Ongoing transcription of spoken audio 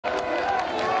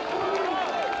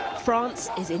France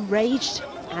is enraged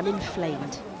and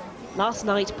inflamed. Last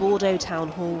night, Bordeaux Town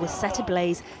Hall was set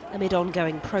ablaze amid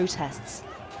ongoing protests.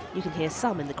 You can hear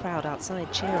some in the crowd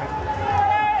outside cheering.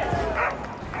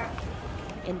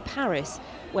 In Paris,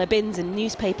 where bins and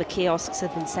newspaper kiosks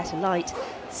have been set alight,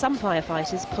 some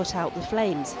firefighters put out the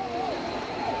flames.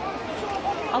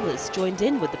 Others joined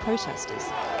in with the protesters.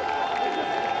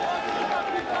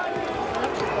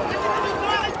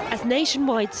 As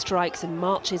nationwide strikes and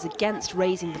marches against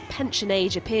raising the pension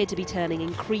age appear to be turning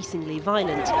increasingly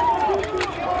violent,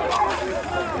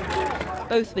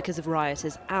 both because of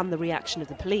rioters and the reaction of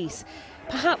the police,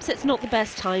 perhaps it's not the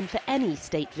best time for any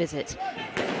state visit,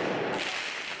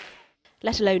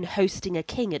 let alone hosting a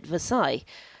king at Versailles.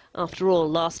 After all,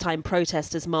 last time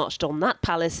protesters marched on that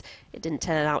palace, it didn't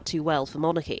turn out too well for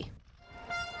monarchy.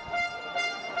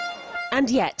 And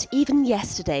yet, even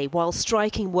yesterday, while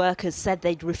striking workers said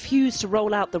they'd refuse to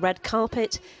roll out the red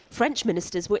carpet, French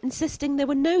ministers were insisting there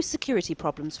were no security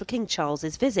problems for King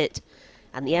Charles's visit,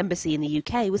 and the embassy in the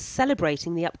UK was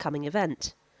celebrating the upcoming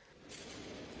event.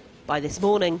 By this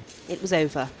morning, it was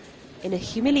over. In a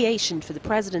humiliation for the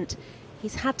president,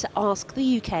 he's had to ask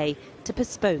the UK to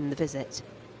postpone the visit.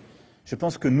 Je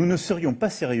pense que nous ne serions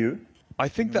pas sérieux. I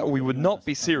think that we would not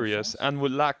be serious and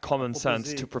would lack common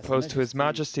sense to propose to His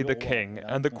Majesty the King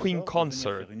and the Queen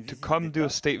Consort to come do a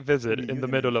state visit in the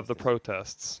middle of the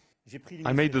protests.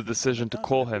 I made the decision to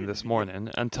call him this morning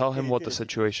and tell him what the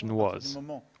situation was.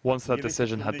 Once that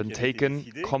decision had been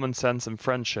taken, common sense and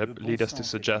friendship lead us to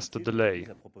suggest a delay.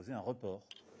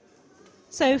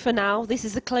 So for now, this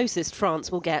is the closest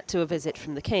France will get to a visit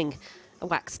from the King. A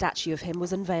wax statue of him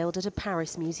was unveiled at a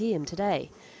Paris museum today.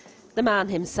 The man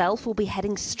himself will be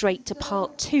heading straight to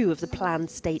part 2 of the planned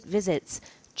state visits,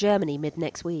 Germany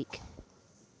mid-next week.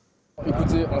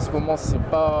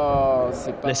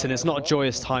 Listen, it's not a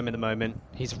joyous time at the moment.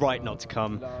 He's right not to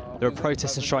come. There are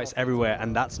protests and strikes everywhere,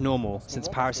 and that's normal, since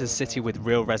Paris is a city with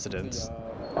real residents.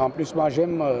 I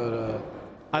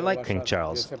like King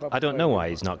Charles. I don't know why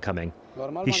he's not coming.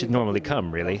 He should normally come,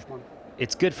 really.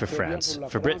 It's good for France,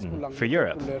 for Britain, for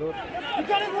Europe.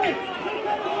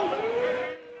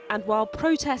 And while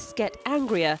protests get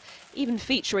angrier, even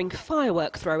featuring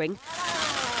firework throwing,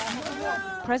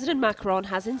 President Macron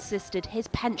has insisted his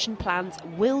pension plans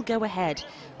will go ahead,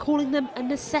 calling them a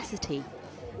necessity.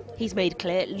 He's made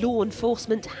clear law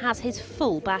enforcement has his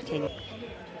full backing.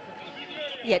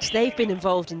 Yet they've been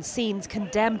involved in scenes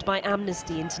condemned by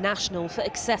Amnesty International for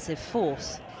excessive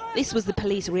force. This was the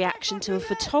police reaction to a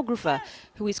photographer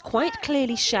who is quite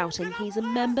clearly shouting he's a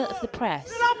member of the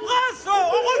press.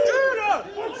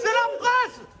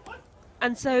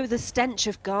 And so the stench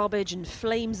of garbage and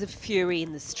flames of fury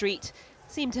in the street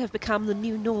seem to have become the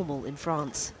new normal in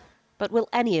France. But will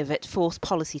any of it force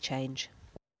policy change?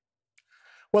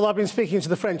 Well, I've been speaking to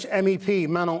the French MEP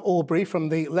Manon Aubry from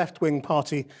the left-wing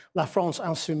party La France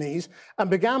Insoumise and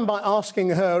began by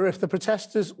asking her if the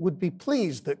protesters would be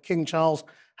pleased that King Charles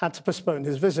had to postpone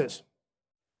his visit.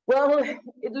 Well,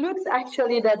 it looks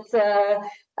actually that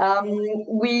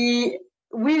we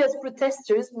as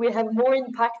protesters, we have more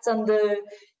impact on the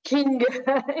king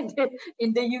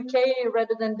in the UK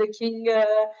rather than the king,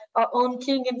 our own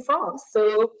king in France.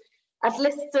 So at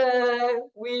least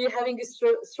we're having a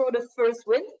sort of first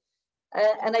win.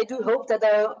 And I do hope that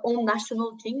our own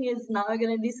national king is now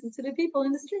going to listen to the people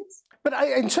in the streets. But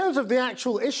in terms of the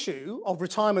actual issue of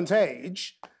retirement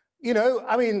age, you know,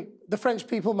 I mean, the French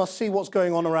people must see what's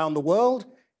going on around the world.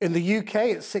 In the UK,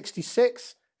 it's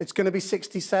 66. It's going to be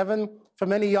 67. For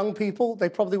many young people, they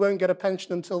probably won't get a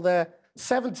pension until they're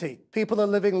 70. People are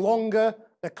living longer.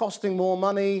 They're costing more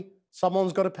money.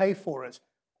 Someone's got to pay for it.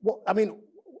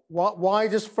 Why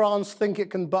does France think it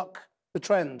can buck the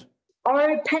trend?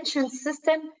 Our pension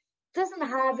system doesn't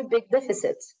have a big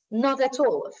deficit. Not at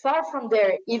all. Far from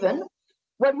there, even.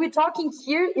 What we're talking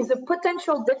here is a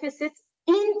potential deficit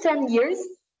in 10 years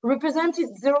represented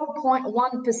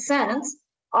 0.1%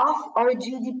 of our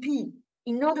GDP.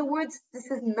 In other words,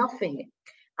 this is nothing.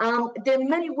 There are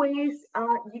many ways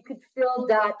you could fill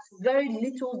that very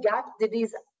little gap that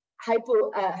is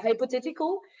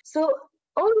hypothetical. So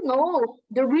all in all,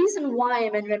 the reason why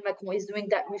Emmanuel Macron is doing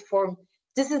that reform,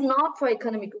 this is not for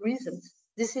economic reasons.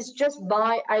 This is just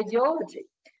by ideology.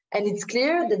 And it's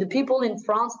clear that the people in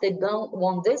France, they don't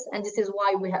want this. And this is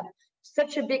why we have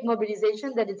such a big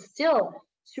mobilization that it's still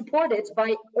supported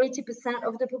by 80%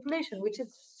 of the population, which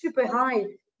is super high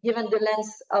given the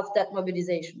length of that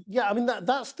mobilization. Yeah, I mean,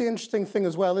 that's the interesting thing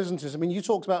as well, isn't it? I mean, you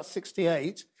talked about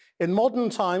 68. In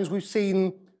modern times, we've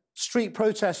seen street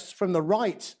protests from the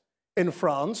right in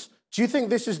France. Do you think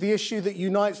this is the issue that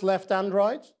unites left and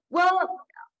right? Well,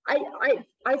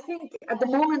 I think at the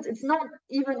moment it's not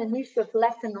even an issue of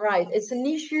left and right. It's an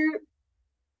issue,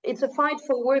 it's a fight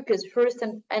for workers first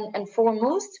and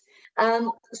foremost.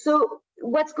 So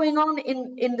what's going on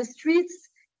in the streets,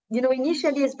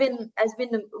 initially has been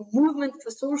a movement for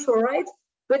social rights,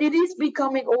 but it is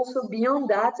becoming also beyond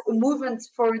that a movement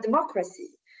for democracy.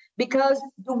 Because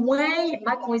the way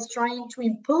Macron is trying to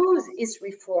impose his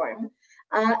reform,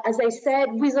 as I said,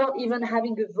 without even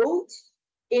having a vote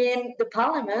in the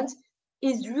parliament,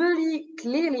 is really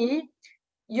clearly,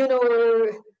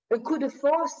 a coup de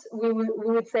force, we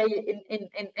would say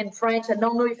in French. I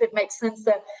don't know if it makes sense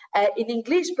in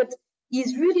English, but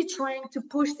he's really trying to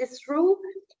push this through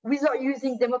without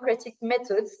using democratic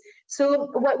methods. So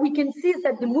what we can see is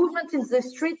that the movement in the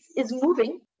streets is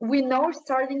moving. We're now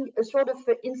starting a sort of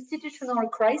institutional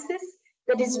crisis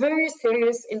that is very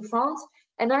serious in France.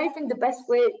 And I think the best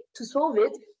way to solve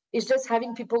it is just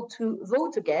having people to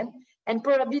vote again and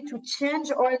probably to change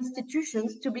our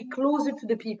institutions to be closer to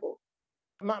the people.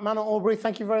 Manon Aubry,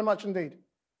 thank you very much indeed.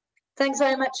 Thanks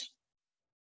very much.